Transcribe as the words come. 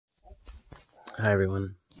Hi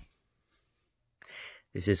everyone,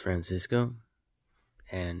 this is Francisco,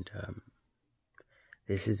 and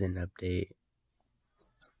this is an update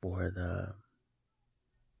for the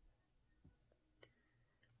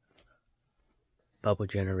bubble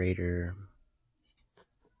generator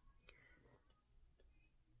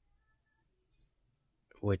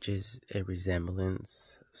which is a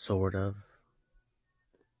resemblance, sort of,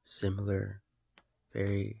 similar,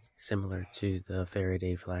 very similar to the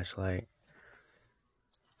Faraday flashlight.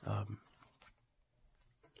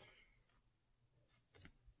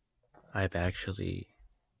 I've actually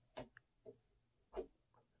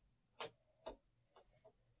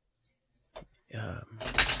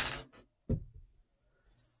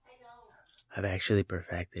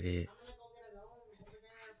perfected it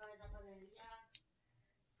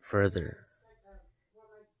further.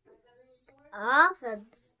 Awesome.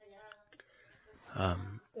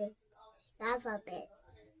 That's a bit.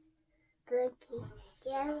 Cookie.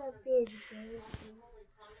 Get a bit.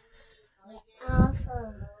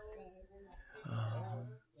 Awesome.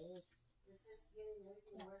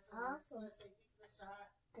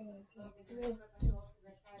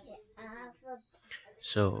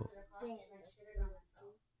 So,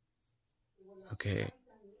 okay,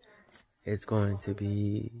 it's going to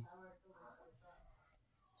be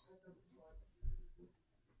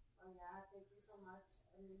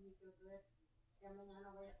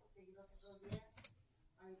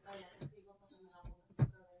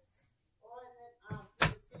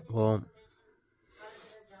well,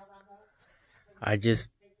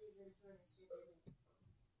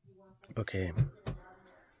 okay.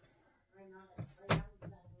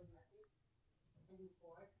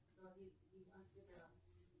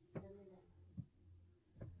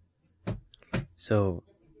 So,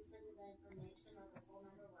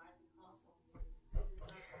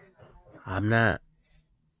 I'm not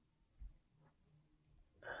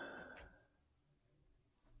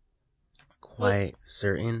quite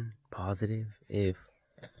certain, positive, if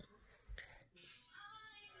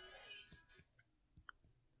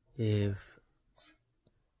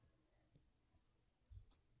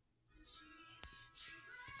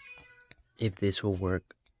this will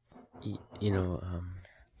work,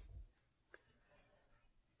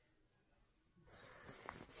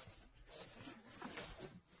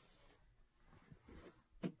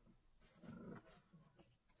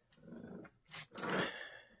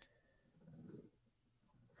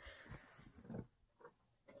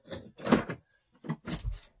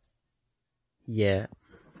 yeah,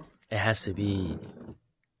 it has to be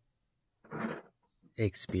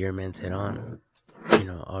experimented on.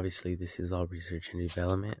 Obviously this is all research and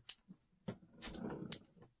development.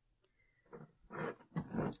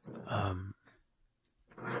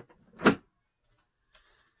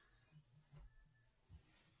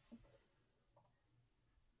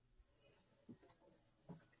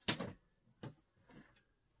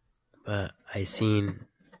 But I seen,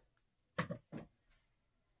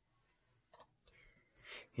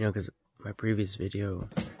 because my previous video,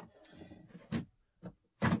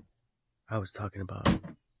 I was talking about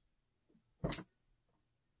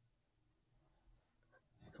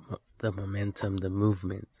the momentum, the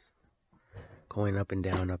movements, going up and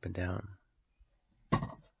down, up and down.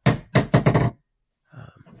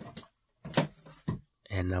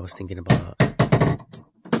 And I was thinking about,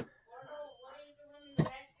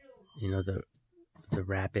 the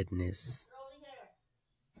rapidness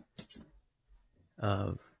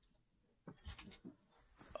of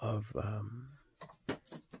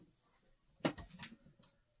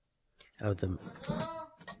the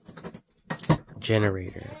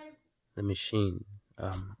generator, the machine.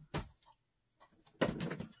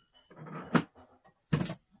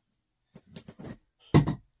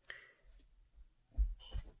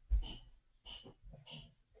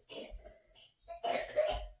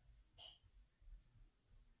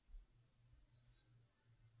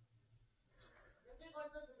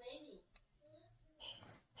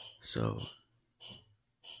 So,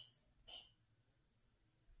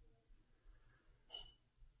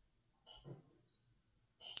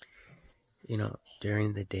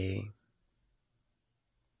 during the day,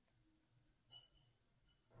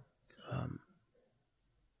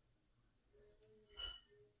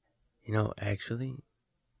 actually,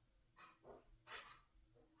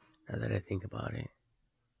 now that I think about it,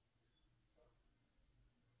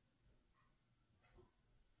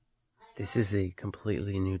 this is a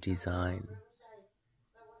completely new design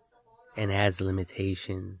and has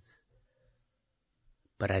limitations,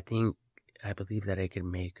 but I believe that it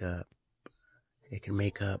can make up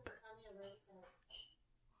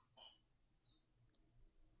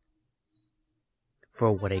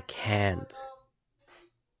for what it can't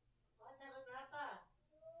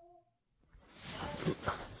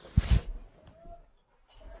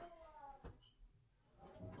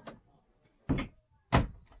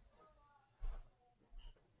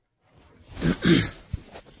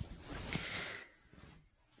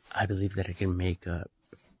I believe that it can make up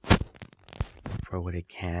for what it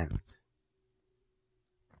can't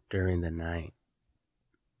during the night.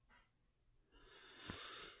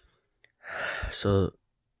 So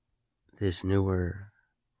this newer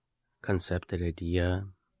concepted idea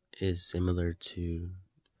is similar to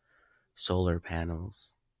solar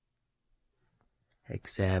panels,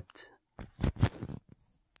 except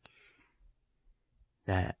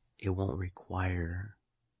that it won't require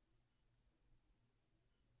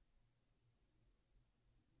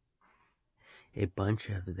a bunch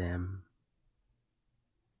of them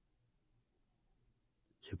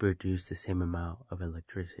to produce the same amount of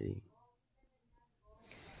electricity.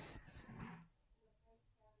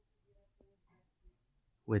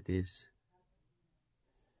 With this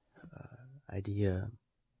idea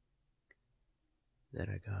that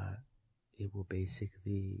I got, it will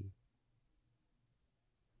basically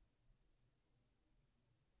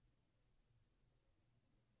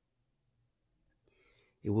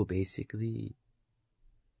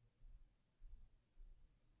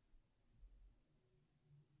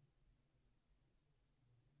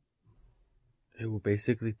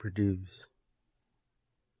produce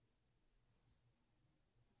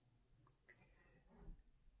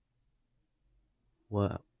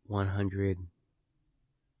what 100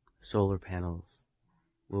 solar panels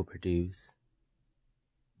will produce.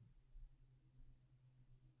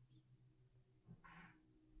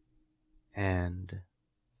 And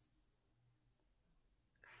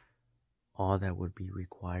all that would be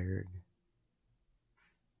required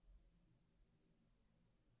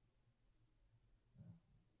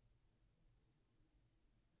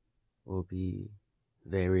will be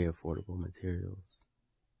very affordable materials.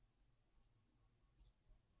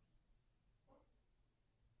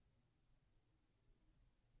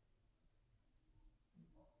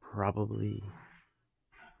 Probably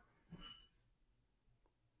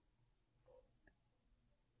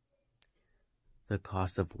the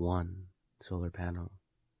cost of one solar panel.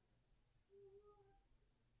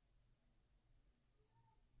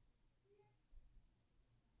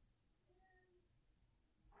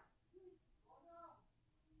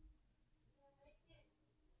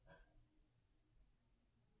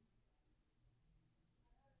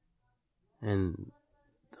 And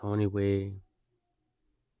the only way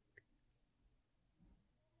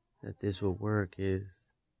that this will work is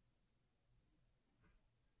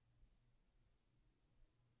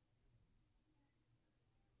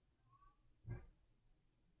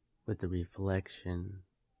with the reflection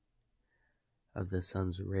of the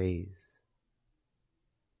sun's rays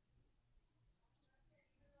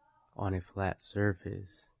on a flat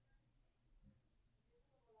surface.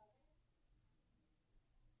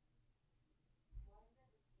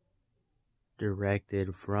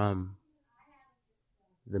 Directed from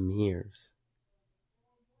the mirrors.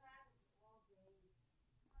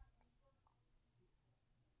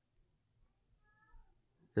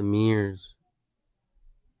 The mirrors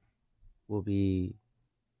will be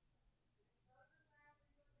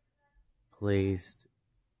placed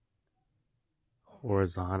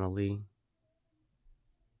horizontally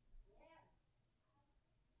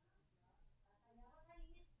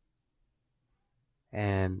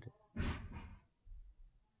and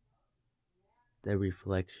the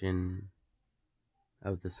reflection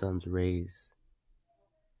of the sun's rays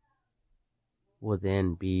will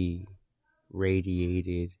then be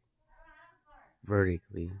radiated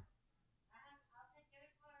vertically.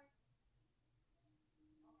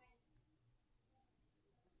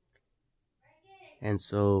 And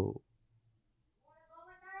so,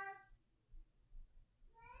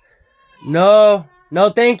 no,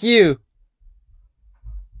 thank you.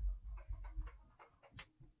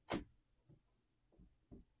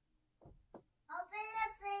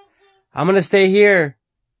 I'm gonna stay here.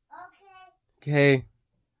 Okay.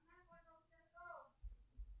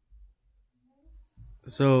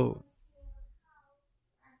 So,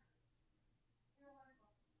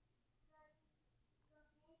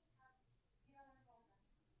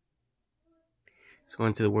 it's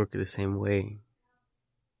going to work the same way.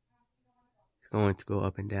 It's going to go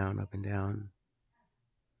up and down, up and down.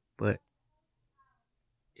 But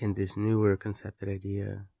in this newer concepted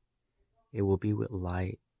idea, it will be with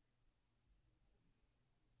light.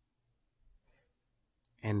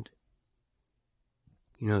 And,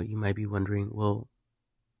 you might be wondering, well,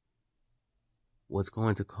 what's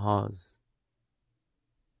going to cause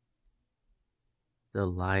the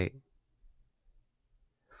light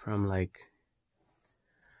from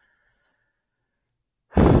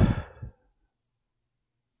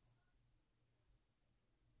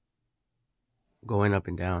going up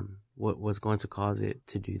and down. What was going to cause it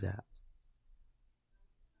to do that?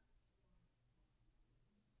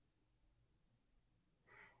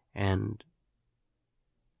 And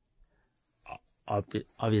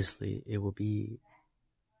obviously, it will be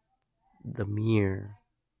the mere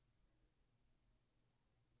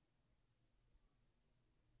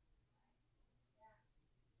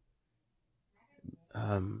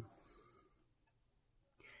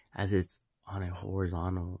as it's on a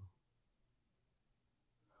horizontal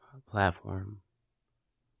platform,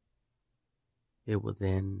 it will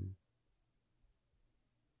then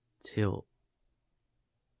tilt.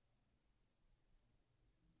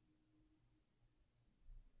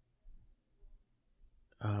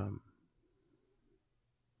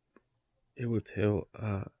 It will tilt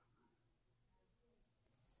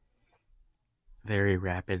very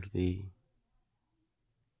rapidly,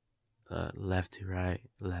 left to right,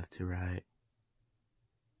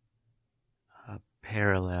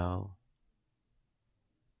 parallel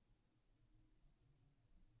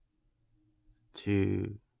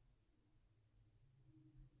to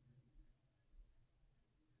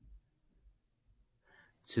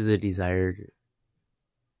the desired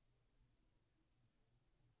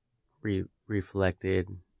reflected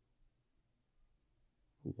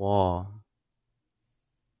wall,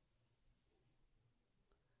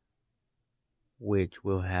 which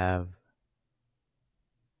will have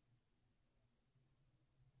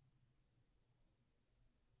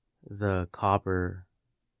the copper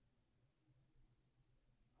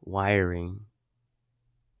wiring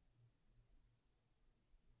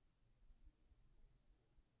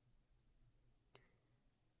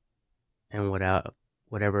and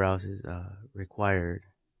whatever else is required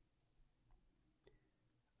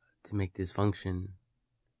to make this function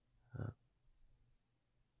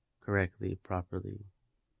correctly, properly.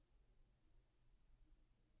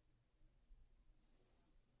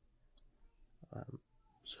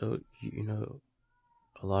 So,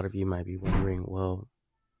 a lot of you might be wondering, well,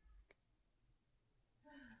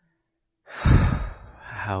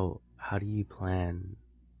 how do you plan,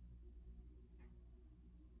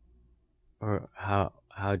 or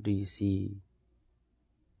how do you see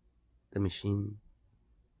the machine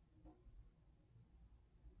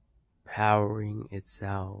powering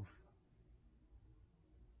itself,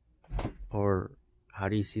 or how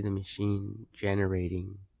do you see the machine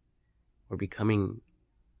generating or becoming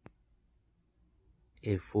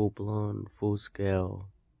a full-blown, full-scale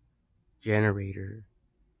generator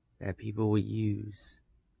that people will use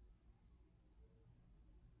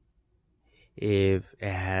if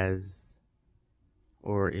it has,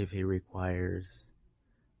 or if it requires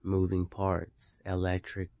moving parts,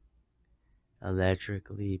 electrically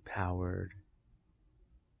powered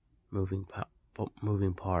moving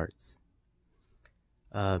parts.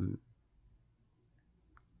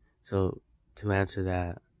 So to answer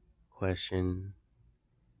that question,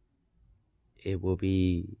 it will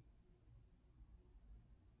be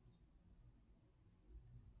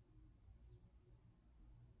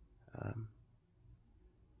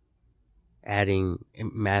adding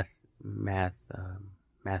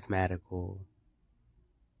mathematical.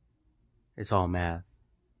 It's all math.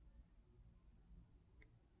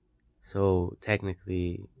 So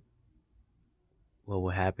technically, what will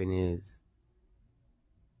happen is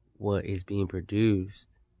what is being produced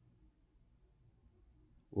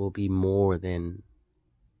will be more than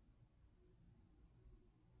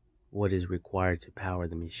what is required to power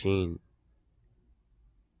the machine.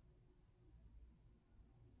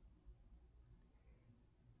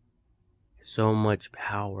 So much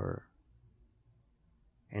power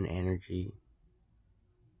and energy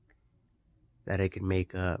that it can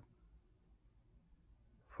make up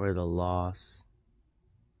for the loss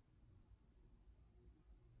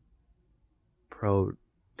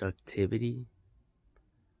productivity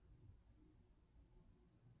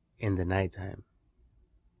in the nighttime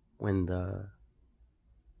when the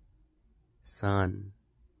sun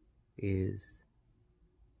is,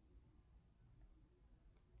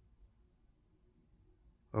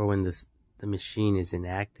 or when the machine is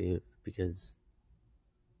inactive because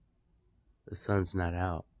the sun's not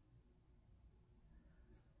out.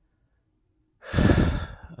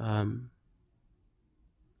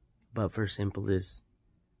 But for simplest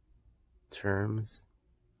terms,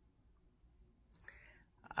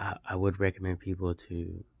 I would recommend people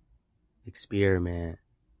to experiment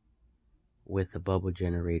with a bubble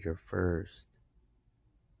generator first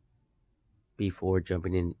before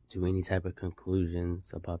jumping into any type of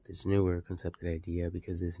conclusions about this newer concepted idea,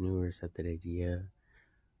 because this newer concepted idea,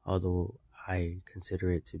 although I consider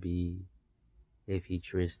it to be a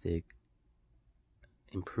futuristic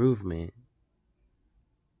improvement,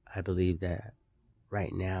 I believe that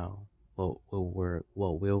right now, what will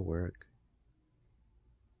work,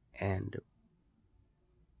 and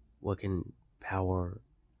what can power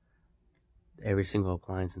every single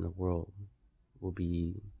appliance in the world will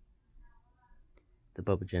be the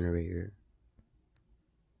bubble generator.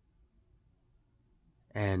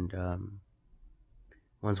 And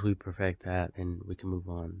once we perfect that, then we can move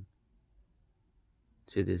on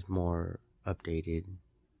to this more updated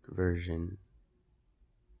version.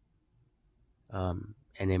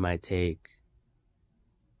 And it might take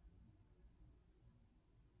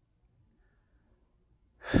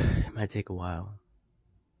a while,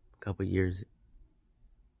 a couple years,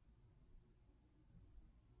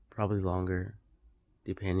 probably longer,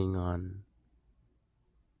 depending on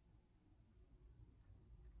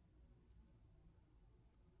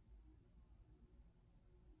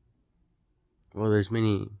there's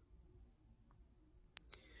many.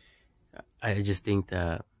 I just think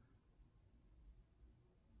that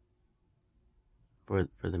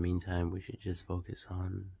for the meantime, we should just focus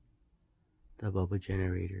on the bubble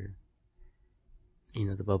generator.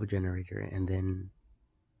 The bubble generator, and then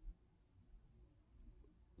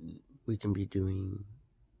we can be doing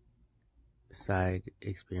side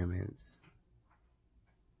experiments.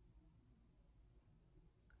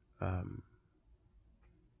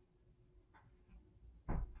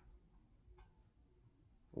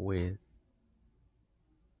 With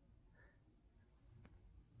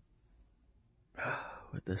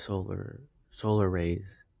the solar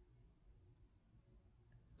rays,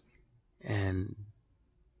 and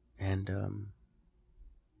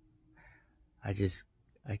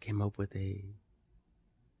I came up with a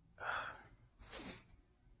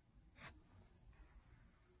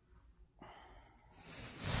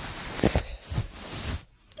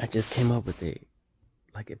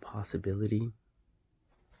a possibility,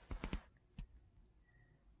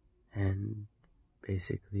 and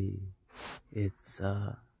basically it's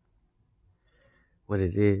what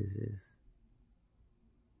it is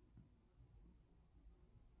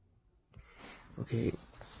okay.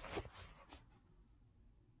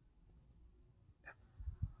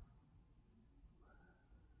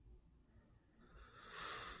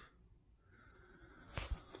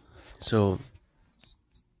 So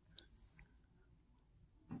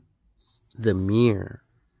the mirror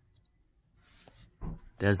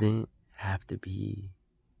doesn't have to be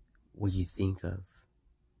what you think of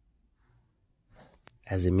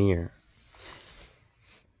as a mirror.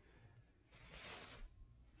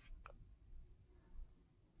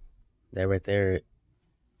 That right there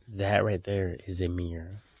is a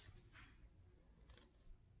mirror.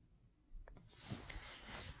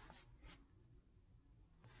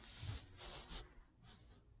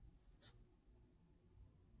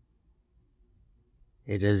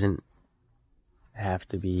 It doesn't have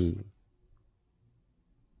to be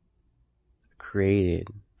created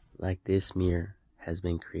like this mirror has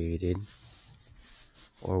been created,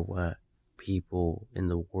 or what people in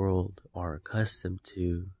the world are accustomed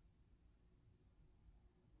to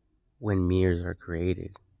when mirrors are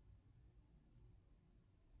created.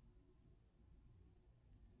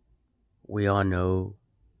 We all know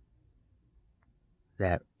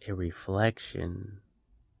that a reflection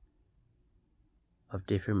of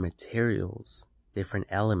different materials, different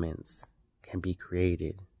elements can be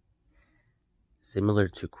created, similar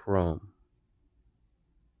to chrome.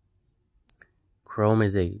 Chrome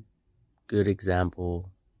is a good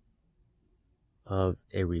example of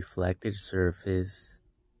a reflected surface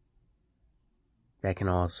that can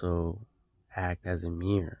also act as a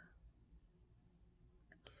mirror.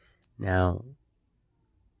 Now,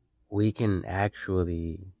 we can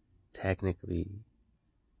actually technically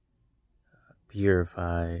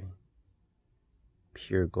purify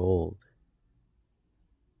pure gold,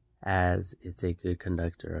 as it's a good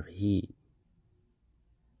conductor of heat,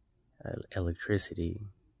 electricity,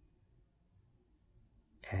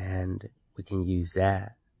 and we can use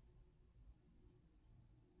that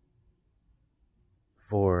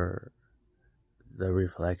for the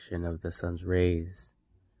reflection of the sun's rays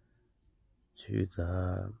to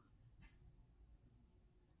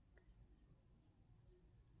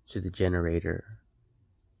the generator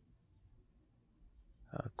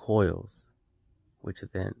coils, which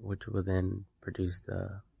will then produce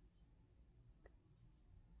the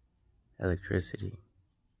electricity.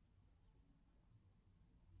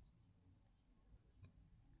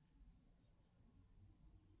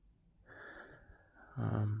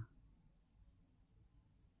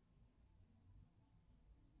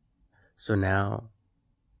 So now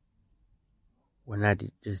we're not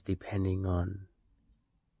just depending on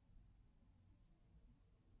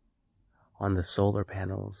on the solar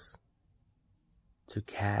panels to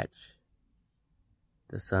catch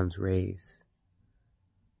the sun's rays.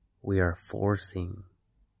 We are forcing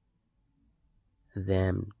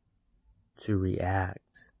them to react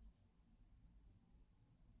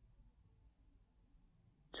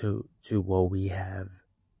to what we have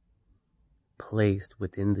placed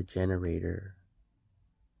within the generator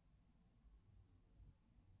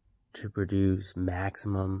to produce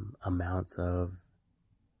maximum amounts of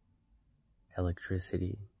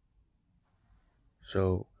electricity.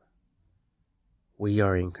 So we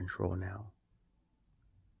are in control now.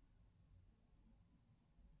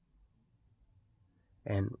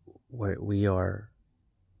 And we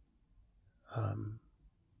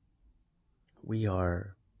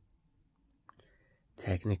are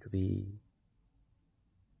technically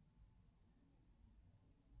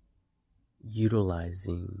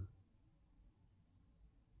utilizing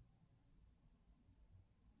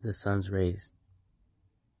the sun's rays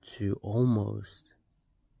to almost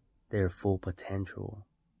their full potential.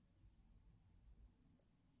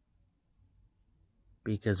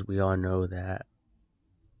 Because we all know that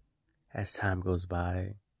as time goes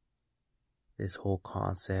by, this whole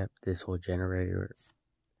generator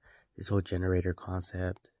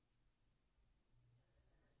concept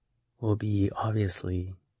will be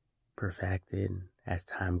obviously perfected as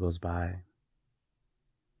time goes by.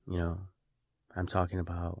 You know, I'm talking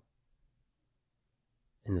about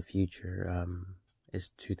in the future. It's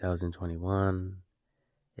 2021.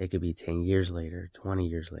 It could be 10 years later, 20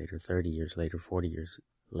 years later, 30 years later, 40 years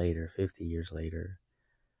later, 50 years later,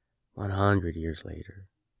 100 years later,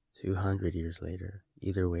 200 years later.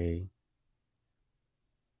 Either way,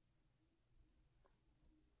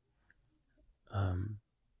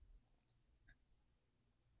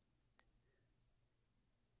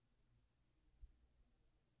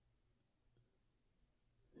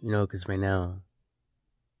 because right now,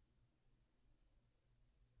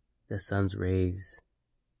 the sun's rays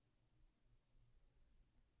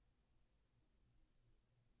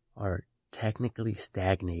are technically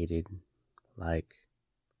stagnated, like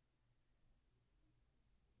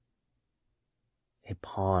a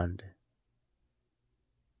pond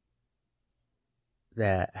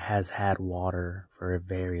that has had water for a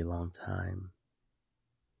very long time.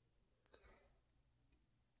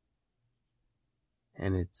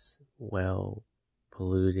 And it's well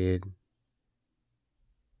polluted,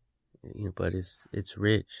 but it's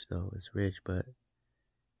rich though. It's rich, but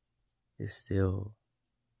it's still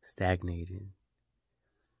stagnated.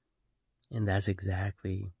 And that's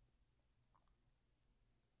exactly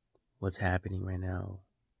what's happening right now.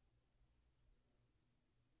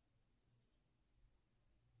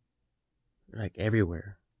 Like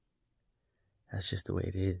everywhere. That's just the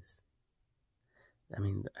way it is. I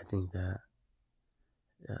mean, I think that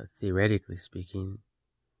theoretically speaking,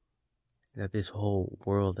 that this whole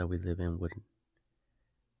world that we live in would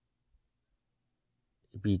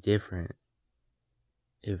be different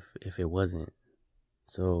if it wasn't.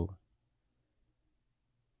 So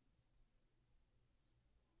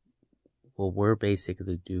what we're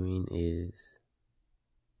basically doing is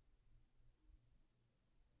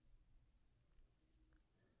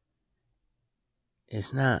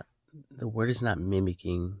the word is not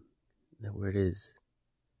mimicking, the word is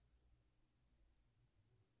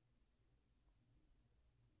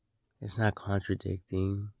it's not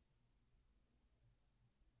contradicting,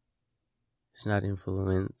 it's not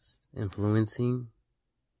influencing.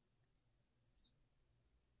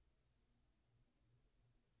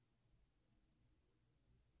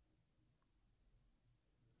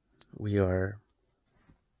 We are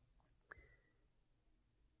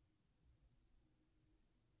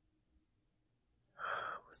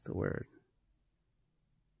what's the word?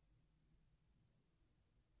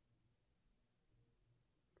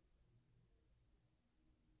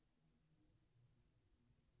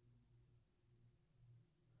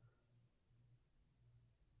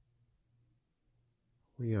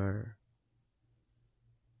 We are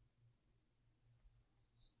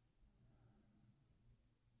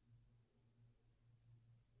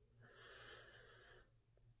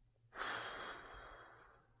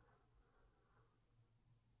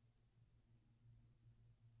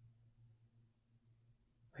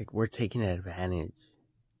like we're taking advantage.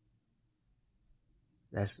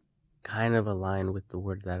 That's kind of aligned with the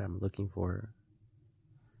word that I'm looking for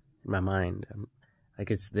in my mind.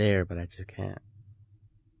 Like it's there, but I just can't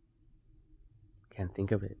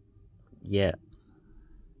think of it yet.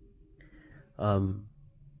 But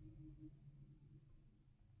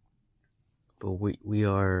we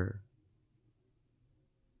are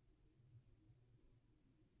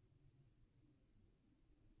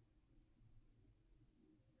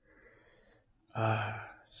Ah,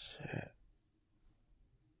 shit.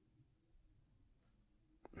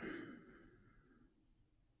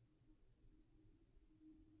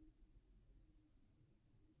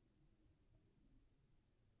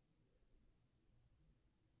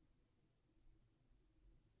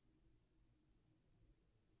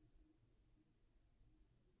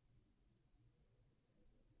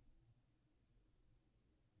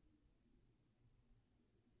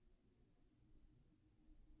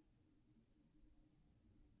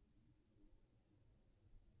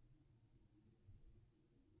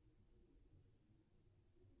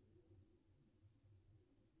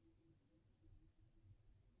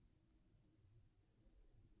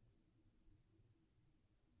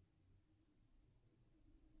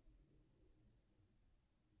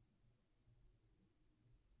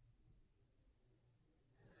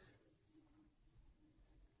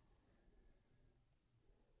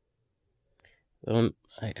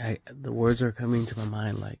 The words are coming to my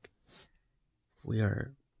mind like we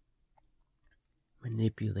are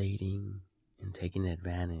manipulating and taking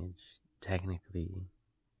advantage, technically,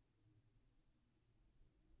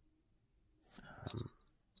 um,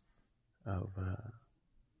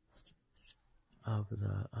 of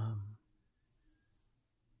the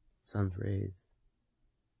sun's rays.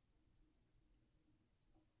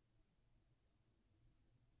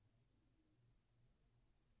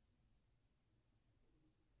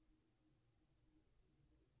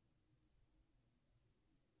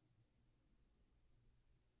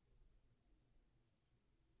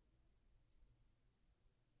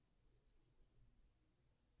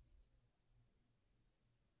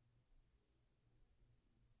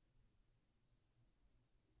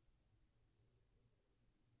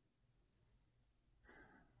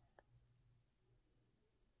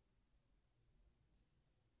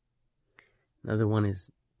 Another one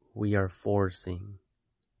is we are forcing.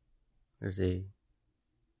 There's a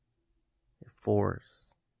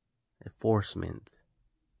force, enforcement,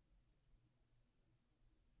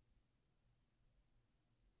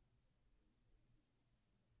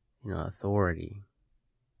 authority,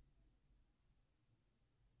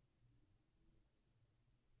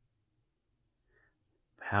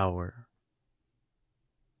 power.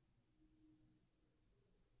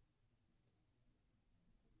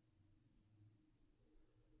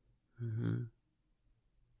 hmm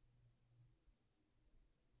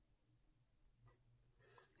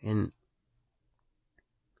And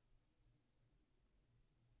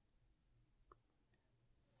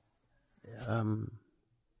um,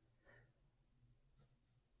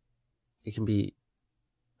 it can be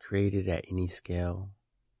created at any scale,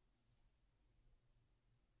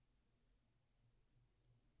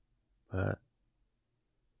 but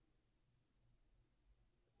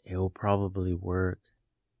it will probably work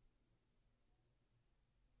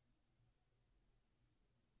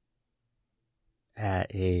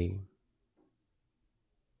at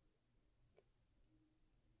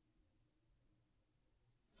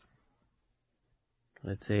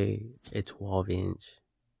let's say a 12-inch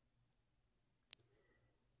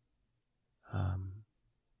um,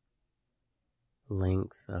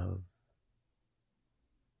 length of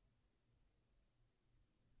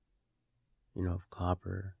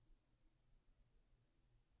copper,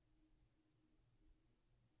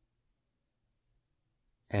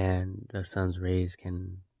 and the sun's rays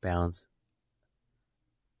can bounce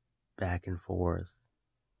back and forth.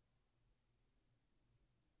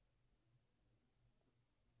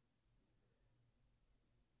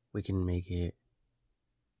 We can make it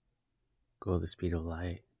go the speed of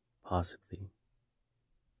light, possibly,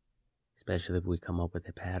 especially if we come up with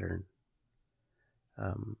a pattern,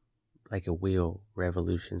 um, like a wheel,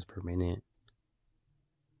 revolutions per minute.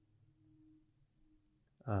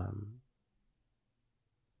 Um,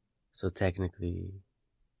 so technically,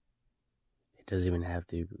 it doesn't even have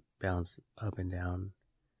to bounce up and down.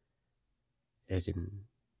 It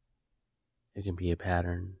can be a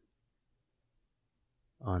pattern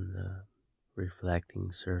on the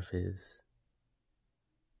reflecting surface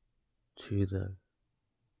to the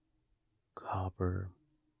copper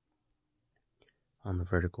on the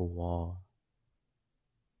vertical wall.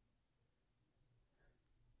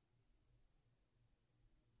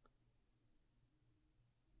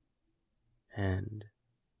 And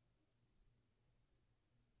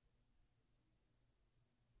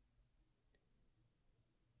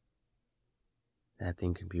that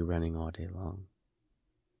thing can be running all day long.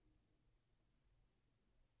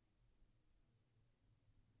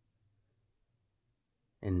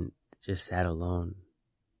 And just that alone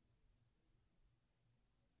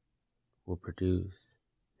will produce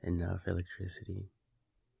enough electricity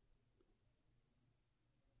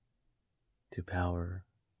to power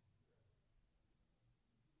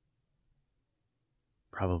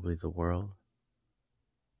probably the world.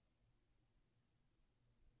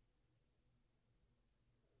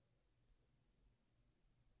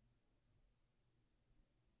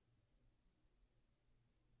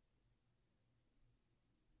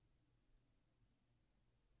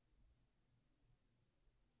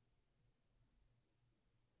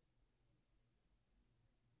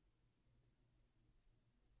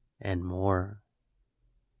 And more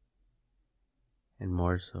and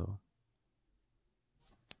more so.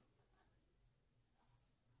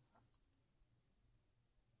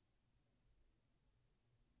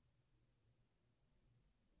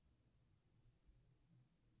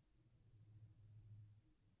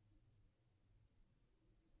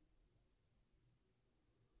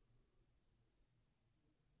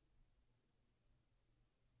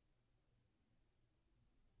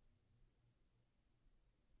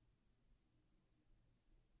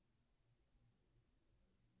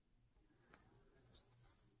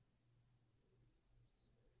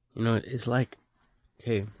 You know, it's like,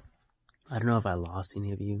 okay, I don't know if I lost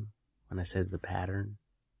any of you when I said the pattern,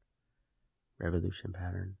 revolution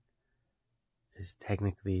pattern, is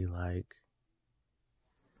technically like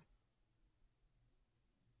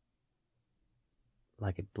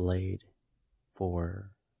a blade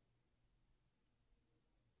for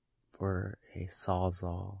a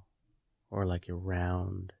sawzall, or like a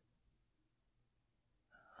round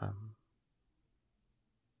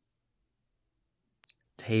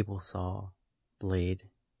table saw blade,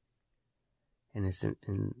 and it's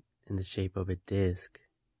in the shape of a disc.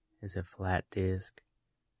 It's a flat disc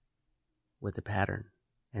with a pattern,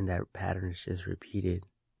 and that pattern is just repeated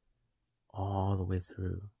all the way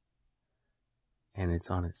through, and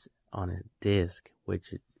it's on a disc,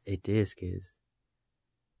 which a disc is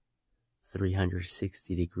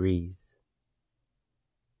 360 degrees.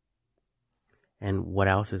 And what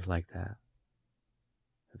else is like that?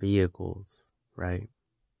 Vehicles, right?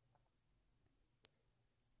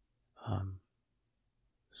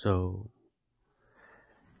 So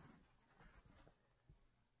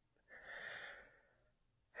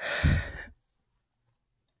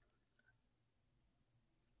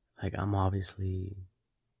like, I'm obviously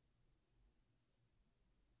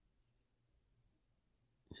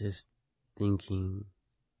just thinking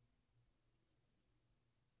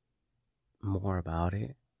more about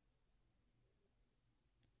it.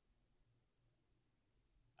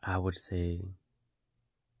 I would say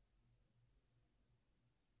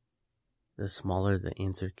the smaller the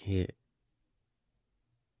intricate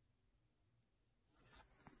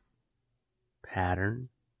pattern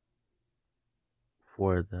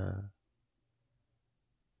for the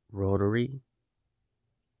rotary,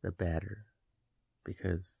 the better,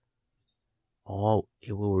 because all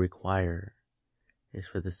it will require is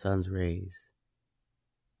for the sun's rays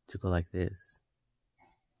to go like this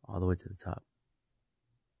all the way to the top.